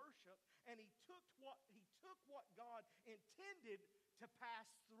being worshiped, and he took what God intended to pass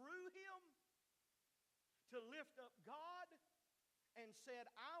through him to lift up God, and said,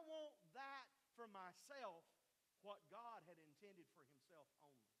 I want that for myself, what God had intended for himself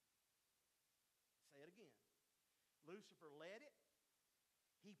only. Say it again. Lucifer led it.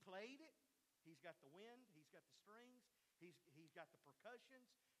 He played it. He's got the wind. He's got the strings. He's got the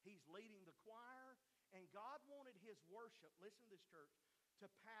percussions. He's leading the choir. And God wanted his worship, listen to this, church, to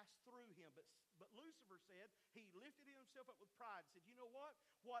pass through him. But Lucifer said, he lifted himself up with pride and said, you know what?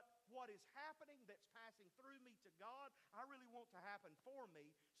 What is happening that's passing through me to God, I really want to happen for me.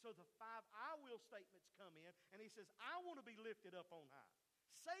 So the 5 I will statements come in, and he says, I want to be lifted up on high.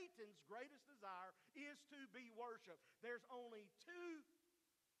 Satan's greatest desire is to be worshiped. There's only two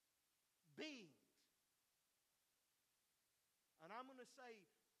beings. And I'm going to say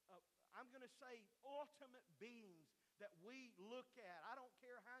ultimate beings that we look at. I don't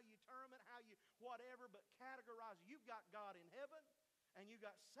care how you term it, how you whatever, but categorize it. You've got God in heaven, and you've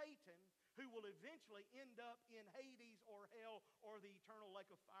got Satan, who will eventually end up in Hades or hell or the eternal lake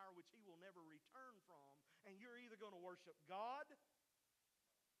of fire, which he will never return from. And you're either going to worship God.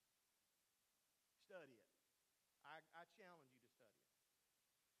 Study it. I challenge you to study it.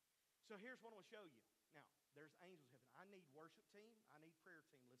 So here's what I'm going to show you. Now, there's angels in heaven. I need worship team. I need prayer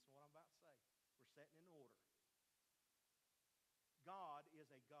team. Listen to what I'm about to say. We're setting in order. God is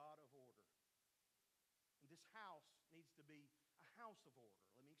a God of order. And this house needs to be a house of order.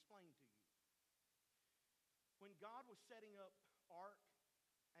 Let me explain to you. When God was setting up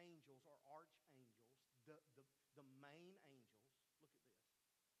archangels or archangels, the main angels, look at this.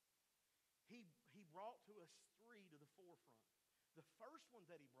 He brought to us 3 to the forefront. The first one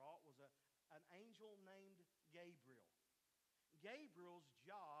that he brought was an angel named Gabriel. Gabriel's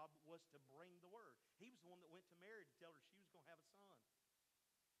job was to bring the word. He was the one that went to Mary to tell her she was going to have a son.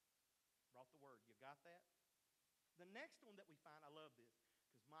 Brought the word. You got that? The next one that we find, I love this, because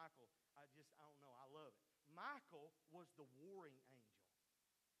Michael, I don't know, I love it. Michael was the warring angel.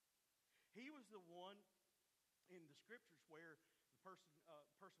 He was the one in the scriptures where the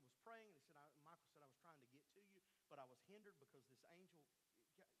person was praying, and Michael said, I was trying to get to you, but I was hindered because this angel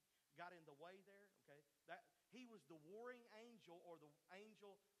got in the way there. Okay, he was the warring angel, or the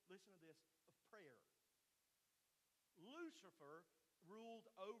angel, listen to this, of prayer. Lucifer ruled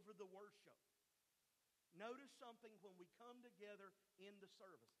over the worship. Notice something when we come together in the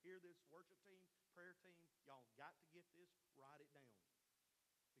service. Hear this, worship team, prayer team, y'all got to get this, write it down,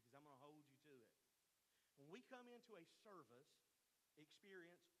 because I'm going to hold you to it. When we come into a service,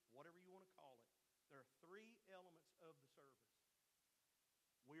 experience, whatever you want to call it, there are 3 elements of the service.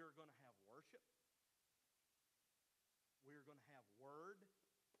 We are going to have worship. We are going to have word.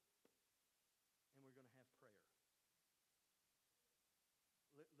 And we're going to have prayer.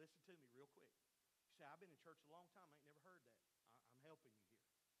 Listen to me real quick. You say, I've been in church a long time. I ain't never heard that. I'm helping you here.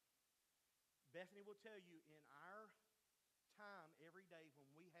 Bethany will tell you, in our time every day when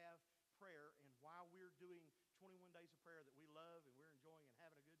we have prayer, and while we're doing 21 days of prayer that we love and we're enjoying and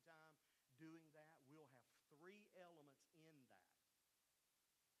having a good time doing that, we'll have 3 elements in that.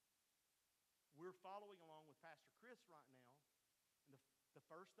 We're following along with Pastor Chris right now, and The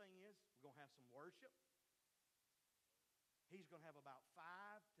first thing is we're going to have some worship. He's going to have about 5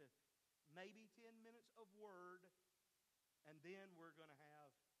 to maybe 10 minutes of word, and then we're going to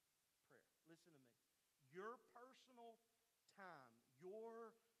have prayer. Listen to me. Your personal time,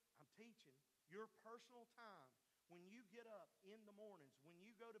 I'm teaching, your personal time, when you get up in the mornings, when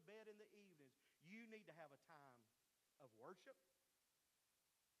you go to bed in the evenings, you need to have a time of worship,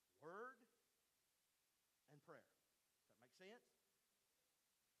 word, and prayer. Does that make sense?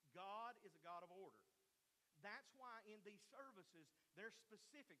 God is a God of order. That's why in these services, they're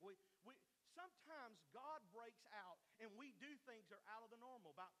specific. Sometimes God breaks out and we do things that are out of the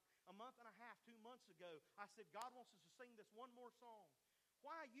normal. About a month and a half, 2 months ago, I said, God wants us to sing this one more song.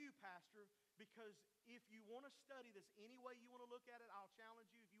 Why you, Pastor? Because if you want to study this any way you want to look at it, I'll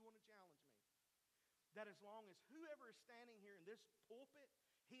challenge you if you want to challenge me. That as long as whoever is standing here in this pulpit,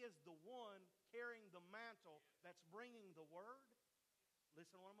 he is the one carrying the mantle that's bringing the word.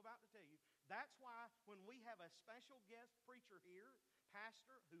 Listen to what I'm about to tell you. That's why when we have a special guest preacher here,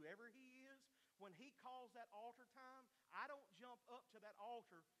 pastor, whoever he is, when he calls that altar time, I don't jump up to that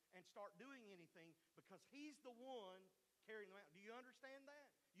altar and start doing anything because he's the one carrying the mantle. Do you understand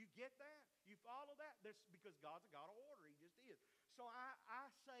that? You get that? You follow that? That's because God's a God of order. He just is. So I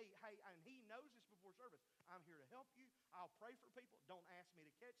say, hey, and he knows this before service, I'm here to help you. I'll pray for people. Don't ask me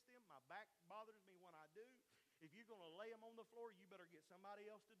to catch them. My back bothers me when I do. If you're going to lay them on the floor, you better get somebody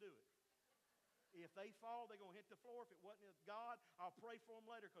else to do it. If they fall, they're going to hit the floor. If it wasn't of God, I'll pray for them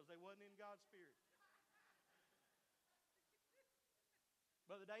later because they wasn't in God's Spirit.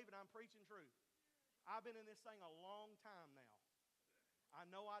 Brother David, I'm preaching truth. I've been in this thing a long time now. I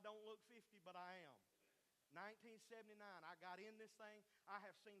know I don't look 50, but I am. 1979, I got in this thing. I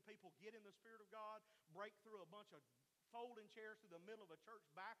have seen people get in the Spirit of God, break through a bunch of folding chairs through the middle of a church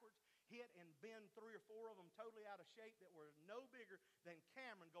backwards, hit and bend 3 or 4 of them totally out of shape that were no bigger than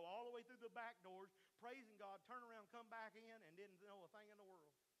Cameron, go all the way through the back doors, praising God, turn around, come back in, and didn't know a thing in the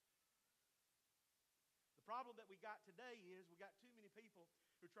world. The problem that we got today is we got too many people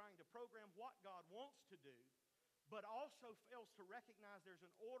who are trying to program what God wants to do, but also fails to recognize there's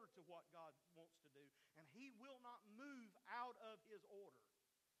an order to what God wants to do, and He will not move out of His order.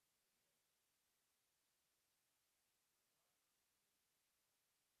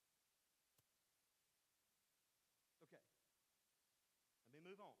 Okay, let me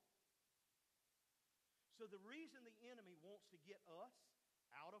move on. So the reason the enemy wants to get us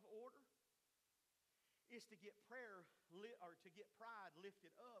out of order is to get prayer or to get pride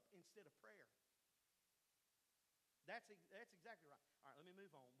lifted up instead of prayer. That's exactly right. All right, let me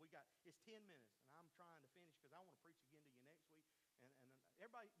move on. It's 10 minutes, and I'm trying to finish because I want to preach again to you next week. And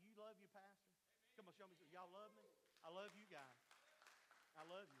everybody, you love your pastor? Amen. Come on, show me. Y'all love me? I love you guys. I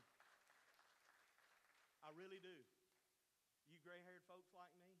love you. I really do. You gray-haired folks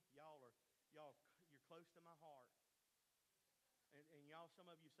like me, you're close to my heart. And y'all, some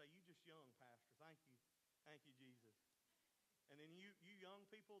of you say, you just young, Pastor. Thank you. Thank you, Jesus. And then you young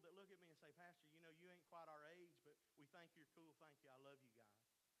people that look at me and say, Pastor, you know, you ain't quite our age, but we think you're cool. Thank you. I love you guys.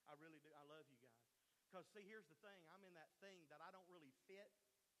 I really do. I love you guys. Because, see, here's the thing. I'm in that thing that I don't really fit.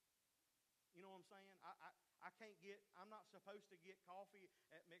 You know what I'm saying? I'm not supposed to get coffee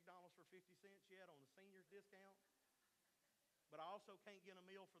at McDonald's for 50 cents yet on the seniors discount. But I also can't get a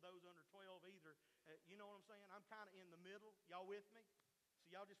meal for those under 12 either. You know what I'm saying? I'm kind of in the middle. Y'all with me?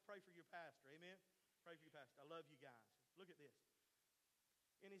 So y'all just pray for your pastor. Amen? Pray for your pastor. I love you guys. Look at this.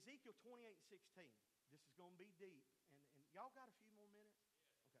 In Ezekiel 28:16, this is going to be deep. And y'all got a few more minutes?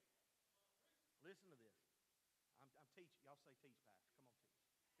 Okay. Listen to this. I'm teaching. Y'all say teach, Pastor. Come on, teach.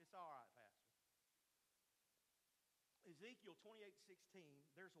 It's all right, Pastor. Ezekiel 28:16,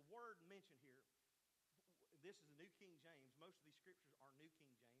 there's a word mentioned here. This is the New King James. Most of these scriptures are New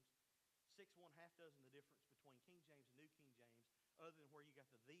King James. 6:1 half dozen the difference between King James and New King James, other than where you got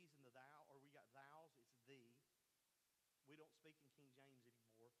the these and the thou, or we got thous, it's thee. We don't speak in King James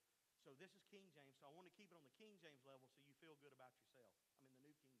anymore. So this is King James. So I want to keep it on the King James level so you feel good about yourself. I'm in the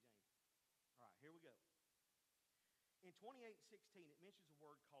New King James. All right, here we go. In 28:16, it mentions a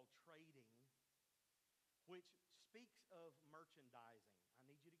word called trading, which speaks of merchandising. I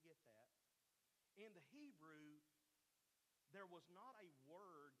need you to get that. In the Hebrew, there was not a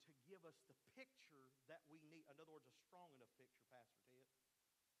word to give us the picture that we need. In other words, a strong enough picture, Pastor Ted.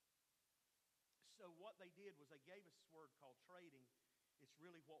 So what they did was they gave us this word called trading. It's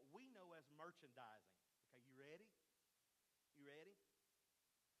really what we know as merchandising. Okay, you ready? You ready?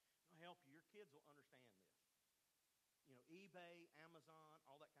 I'll help you. Your kids will understand this. You know, eBay, Amazon,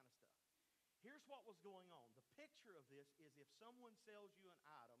 all that kind of stuff. Here's what was going on. The picture of this is if someone sells you an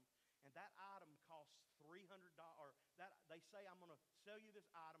item and that item costs $300, or that they say, I'm going to sell you this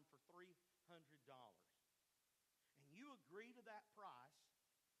item for $300, and you agree to that price,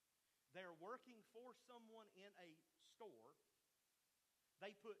 they're working for someone in a store.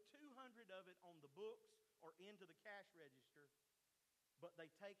 They put 200 of it on the books or into the cash register, but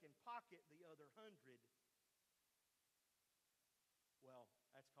they take and pocket the other 100. Well,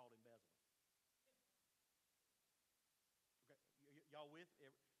 that's called embezzlement. Okay, y'all with?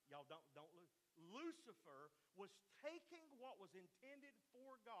 Y'all don't lose. Lucifer was taking what was intended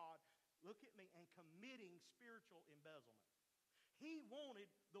for God, look at me, and committing spiritual embezzlement. He wanted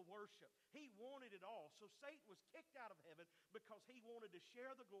the worship. He wanted it all. So Satan was kicked out of heaven because he wanted to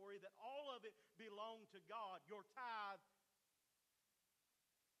share the glory, that all of it belonged to God. Your tithe.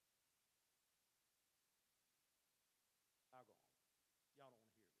 I'll go on. Y'all don't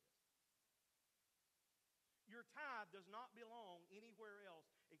want to hear this. Your tithe does not belong anywhere else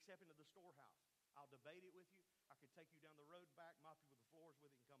except into the storehouse. I'll debate it with you. I could take you down the road back, mop you with the floors with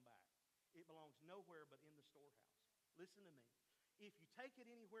it, and come back. It belongs nowhere but in the storehouse. Listen to me. If you take it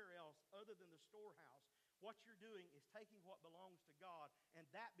anywhere else other than the storehouse, what you're doing is taking what belongs to God, and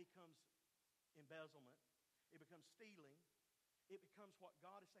that becomes embezzlement. It becomes stealing. It becomes what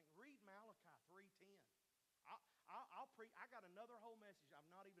God is saying. Read Malachi 3:10. I'll preach. I got another whole message. I've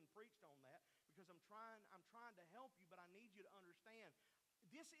not even preached on that because I'm trying to help you, but I need you to understand.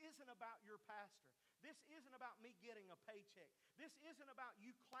 This isn't about your pastor. This isn't about me getting a paycheck. This isn't about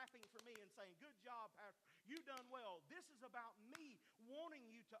you clapping for me and saying, good job, pastor, you done well. This is about me wanting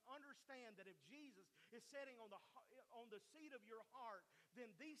you to understand that if Jesus is sitting on the seat of your heart,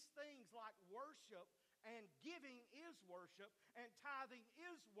 then these things like worship and giving is worship and tithing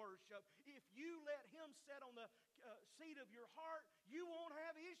is worship. If you let him sit on the seat of your heart, you won't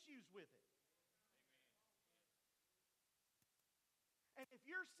have issues with it. And if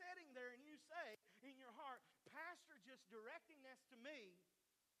you're sitting there and you say in your heart, pastor just directing this to me,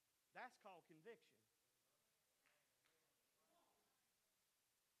 that's called conviction.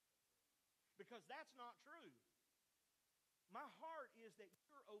 Because that's not true. My heart is that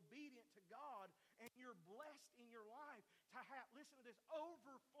you're obedient to God and you're blessed in your life to have, listen to this,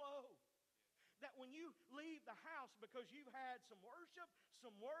 overflow. That when you leave the house because you've had some worship,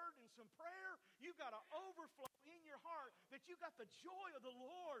 some word, and some prayer, you've got an overflow in your heart, that you got the joy of the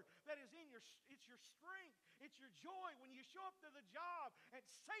Lord that is in it's your strength, it's your joy when you show up to the job and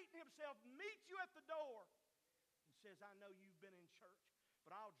Satan himself meets you at the door and says, I know you've been in church,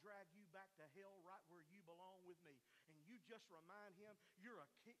 but I'll drag you back to hell right where you belong with me. And you just remind him you're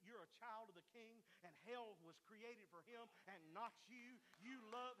a child of the King, and hell was created for him and not you. You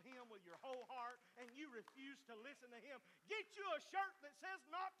love him with your whole heart, and you refuse to listen to him. Get you a shirt that says,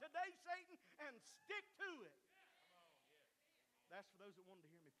 not today, Satan, and stick to it. That's for those that wanted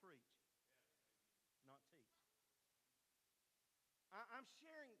to hear me preach, not teach. I'm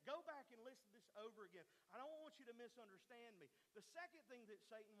sharing, go back and listen to this over again. I don't want you to misunderstand me. The second thing that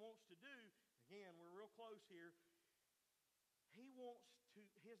Satan wants to do, again, we're real close here,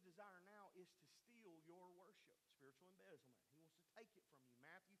 his desire now is to steal your worship, spiritual embezzlement. He wants to take it from you.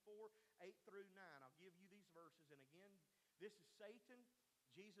 Matthew 4, 8 through 9. I'll give you these verses. And again, this is Satan.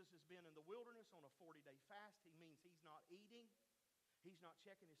 Jesus has been in the wilderness on a 40-day fast. He means he's not eating. He's not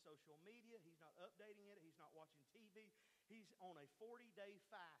checking his social media. He's not updating it. He's not watching TV. He's on a 40-day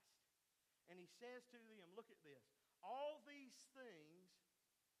fast. And he says to them, look at this. All these things,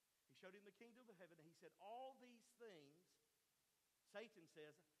 he showed him the kingdom of heaven. And he said, all these things, Satan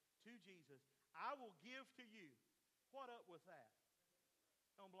says to Jesus, I will give to you. What up with that?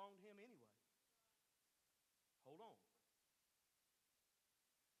 Don't belong to him anyway. Hold on.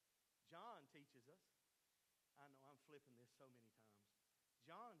 John teaches us. I know I'm flipping this so many times.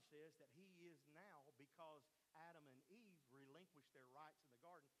 John says that he is now, because Adam and Eve relinquished their rights in the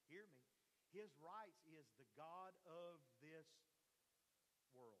garden, hear me, his rights is the God of this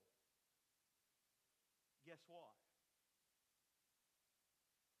world. Guess what?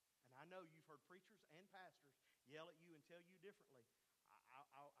 And I know you've heard preachers and pastors yell at you and tell you differently. I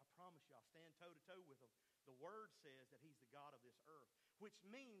promise you, I'll stand toe-to-toe with them. The Word says that he's the God of this earth, which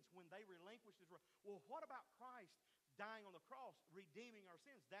means when they relinquish this world, well, what about Christ dying on the cross, redeeming our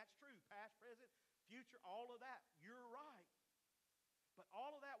sins? That's true, past, present, future, all of that. You're right. But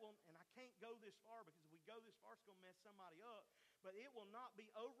all of that will, and I can't go this far because if we go this far, it's going to mess somebody up. But it will not be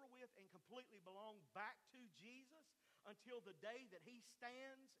over with and completely belong back to Jesus until the day that he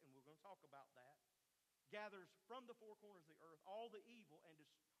stands, and we're going to talk about that, gathers from the four corners of the earth all the evil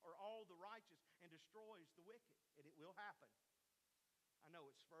or all the righteous and destroys the wicked. And it will happen. I know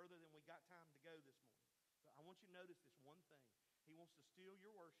it's further than we got time to go this morning. But I want you to notice this one thing. He wants to steal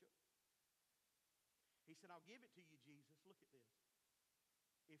your worship. He said, I'll give it to you, Jesus. Look at this.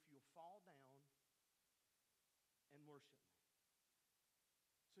 If you'll fall down and worship me.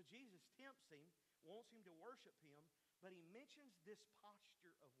 So Jesus tempts him, wants him to worship him, but he mentions this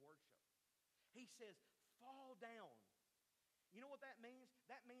posture of worship. He says, fall down. You know what that means?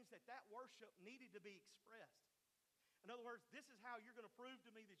 That means that worship needed to be expressed. In other words, this is how you're going to prove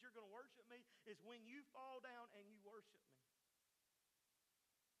to me that you're going to worship me, is when you fall down and you worship me.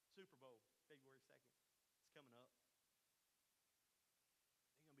 Super Bowl, February 2nd. It's coming up.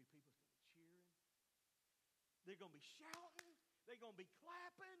 There are going to be people that's going to be cheering. They're going to be shouting. They're going to be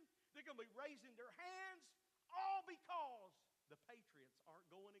clapping. They're going to be raising their hands. All because the Patriots aren't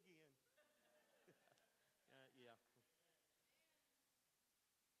going again. Yeah.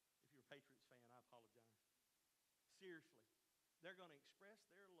 If you're a Patriots fan, I apologize. Seriously. They're going to express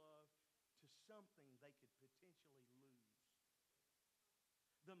their love to something they could potentially lose.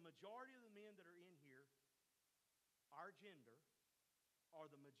 The majority of the men that are in here, our gender, are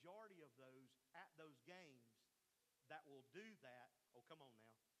the majority of those at those games that will do that. Oh, come on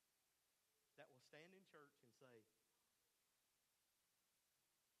now. That will stand in church and say,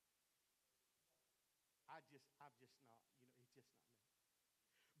 I'm just not, it's just not me.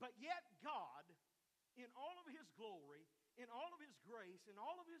 But yet God, in all of His glory, in all of His grace, in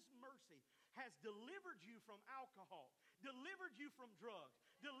all of His mercy, has delivered you from alcohol, delivered you from drugs,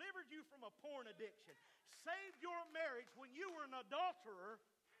 delivered you from a porn addiction, saved your marriage when you were an adulterer.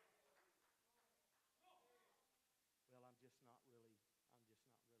 Well, I'm just not really that kind of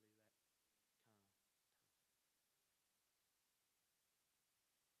person.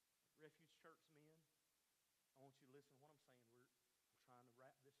 Refuge Church men, I want you to listen to what I'm saying. I'm trying to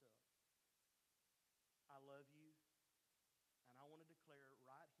wrap this up. I love you, and I want to declare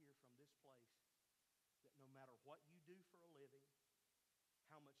right here from this place that no matter what you do for a living,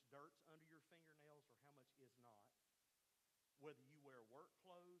 how much dirt's under your fingernails or how much is not, whether you wear work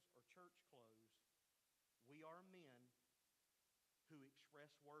clothes or church clothes, we are men who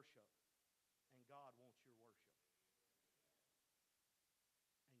express worship, and God wants your worship.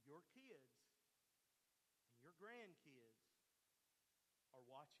 And your kids and your grandkids are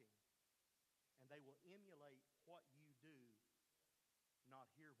watching, and they will emulate what you do, not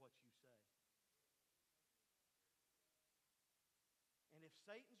hear what you say. And if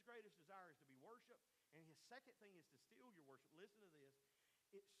Satan's greatest desire is to be worshiped, and his second thing is to steal your worship, listen to this.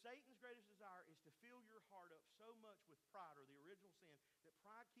 Satan's greatest desire is to fill your heart up so much with pride, or the original sin, that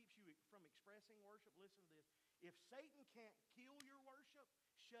pride keeps you from expressing worship. Listen to this. If Satan can't kill your worship,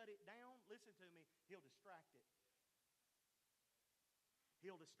 shut it down, listen to me, he'll distract it.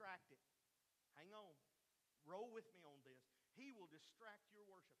 He'll distract it. Hang on. Roll with me on this. He will distract your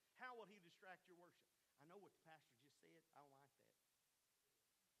worship. How will he distract your worship? I know what the pastor just said. I don't like that.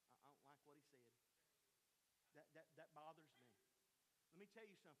 I don't like what he said. That bothers me. Let me tell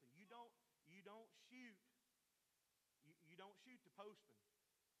you something. You don't shoot. You don't shoot the postman.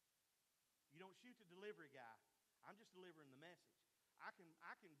 You don't shoot the delivery guy. I'm just delivering the message. I can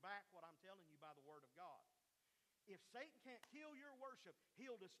back what I'm telling you by the Word of God. If Satan can't kill your worship,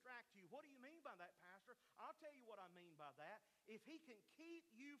 he'll distract you. What do you mean by that, Pastor? I'll tell you what I mean by that. If he can keep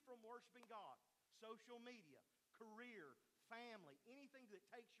you from worshiping God, social media, career, family, anything that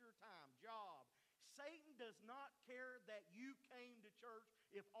takes your time, job, Satan does not care that you came to church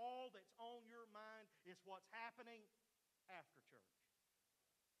if all that's on your mind is what's happening after church.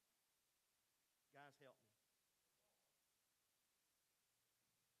 Guys, help me.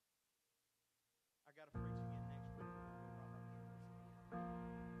 I got to preach again next week. We're going to go right back into this again.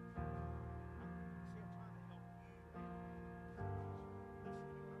 I'm trying to help you and listen to me when I'm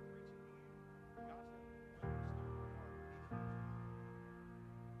preaching to you. God's having to stir your heart.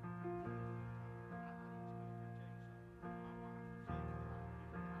 I need to come up here and tell you something. My wife will tell you that I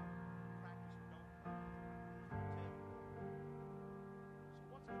practice or don't practice. I'm going to tell you. So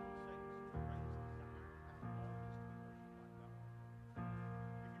what's Satan's greatest desire out of all this to be worshipped by God? If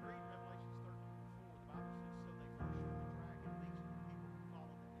you read Revelation 13:4, the Bible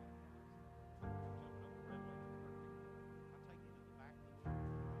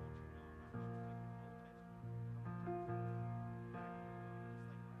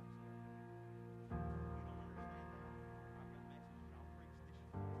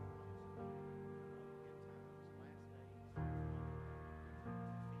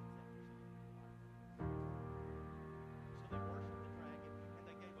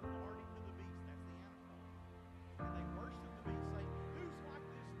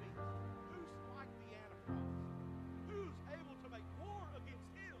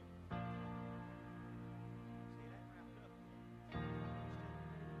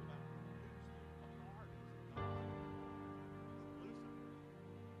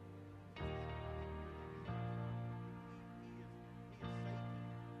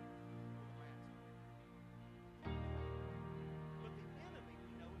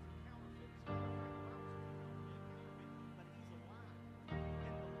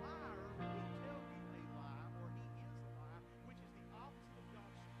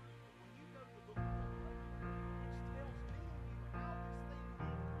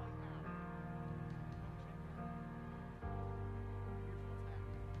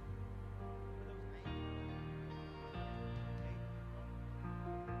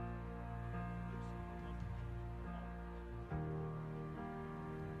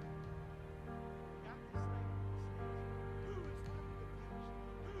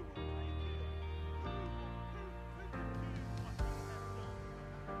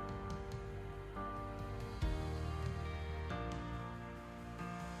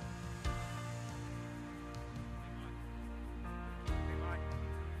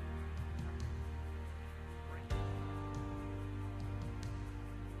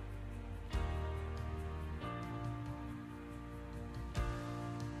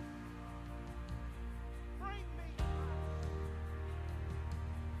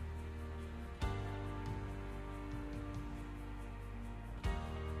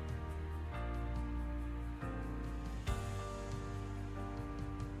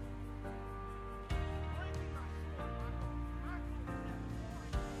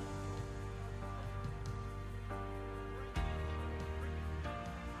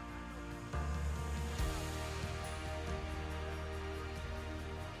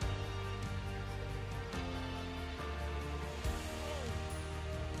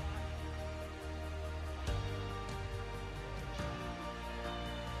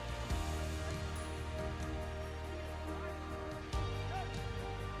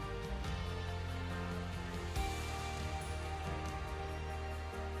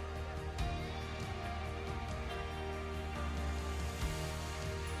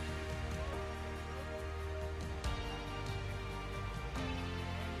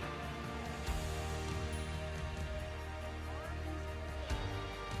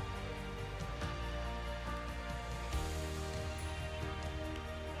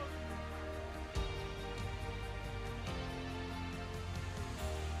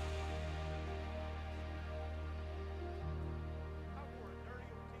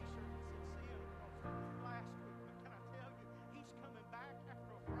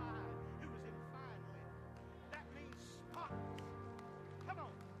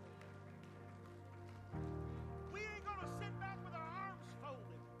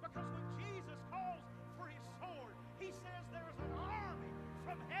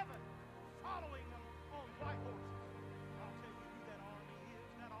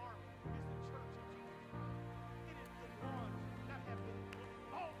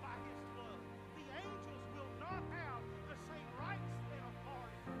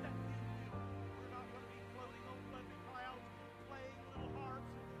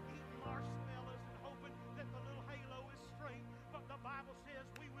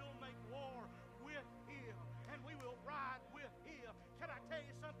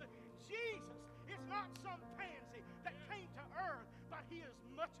not some pansy that came to earth, but he is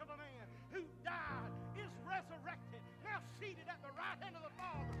much of a man who died, is resurrected, now seated at the right hand of the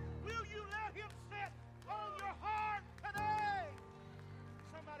Father. Will you let him sit on your heart today?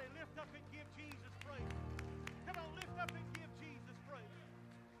 Somebody lift up and give Jesus praise. Come on, lift up and give Jesus praise.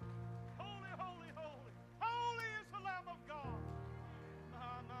 Holy, holy, holy. Holy is the Lamb of God.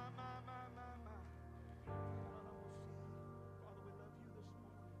 My, my, my, my, my, my. Father, we love you this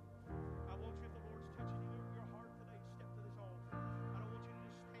morning. I want you, if the Lord's touching you in your heart today, step to this altar. I don't want you to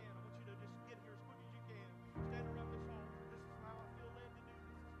just stand. I want you to just get here as quick as you can. Stand around this altar. This is how I feel led to do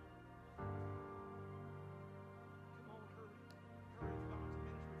this morning. Come on, hurry. Hurry. If God's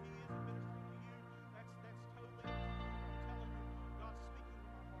ministry, He is ministering to you. That's totally, I'm telling you, God's speaking to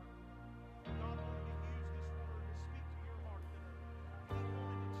my heart today. God wanted to use this word to speak to your heart today. He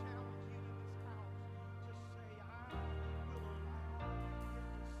wanted to challenge you in this house to say, I will allow Him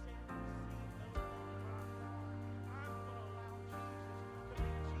to set the seed of my heart. I'm going to allow Jesus to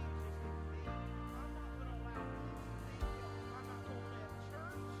be Jesus in me. I'm not going to allow anything else. I'm not going to let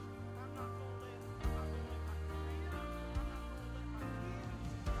church. I'm not going to let my career. I'm not going to let my kids.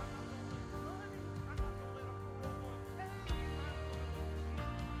 I'm not going to let money. I'm not going to let a 401k. I'm going to let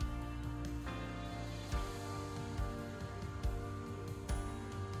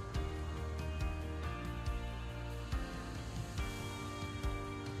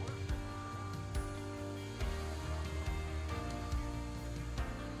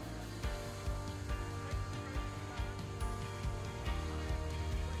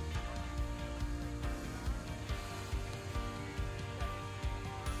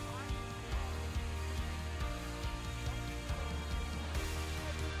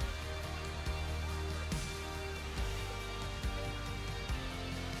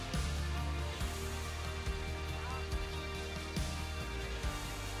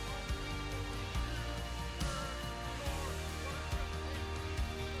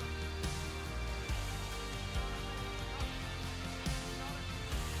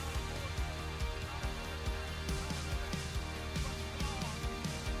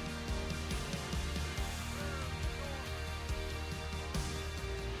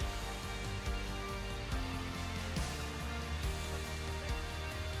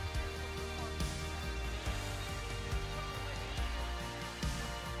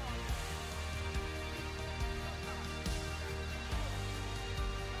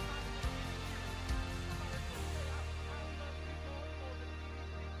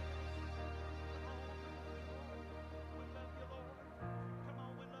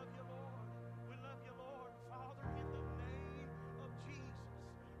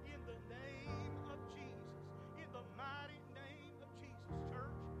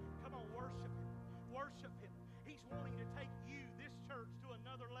worship Him. He's wanting to take you, this church, to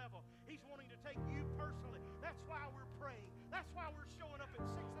another level. He's wanting to take you personally. That's why we're praying. That's why we're showing up at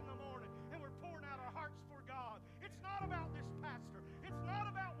 6 in the morning and we're pouring out our hearts for God. It's not about this pastor. It's not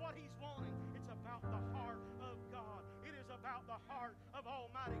about what he's wanting. It's about the heart of God. It is about the heart of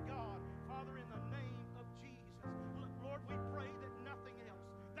Almighty God. Father, in the name of Jesus, Lord, we pray that nothing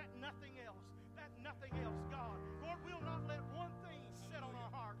else, God. Lord, we'll not let one thing set on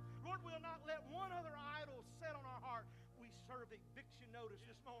our heart. Lord, we'll not let one other idol set on our heart. We serve eviction notice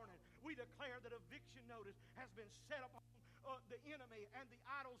this morning. We declare that eviction notice has been set upon the enemy and the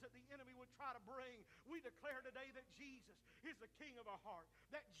idols that the enemy would try to bring. We declare today that Jesus is the King of our heart.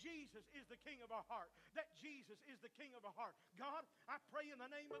 That Jesus is the King of our heart. That Jesus is the King of our heart. God, I pray in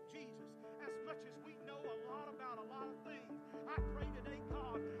the name of Jesus, as much as we know a lot about a lot of things, I pray today,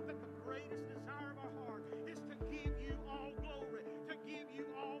 God, that the greatest desire of our heart is to give you all glory.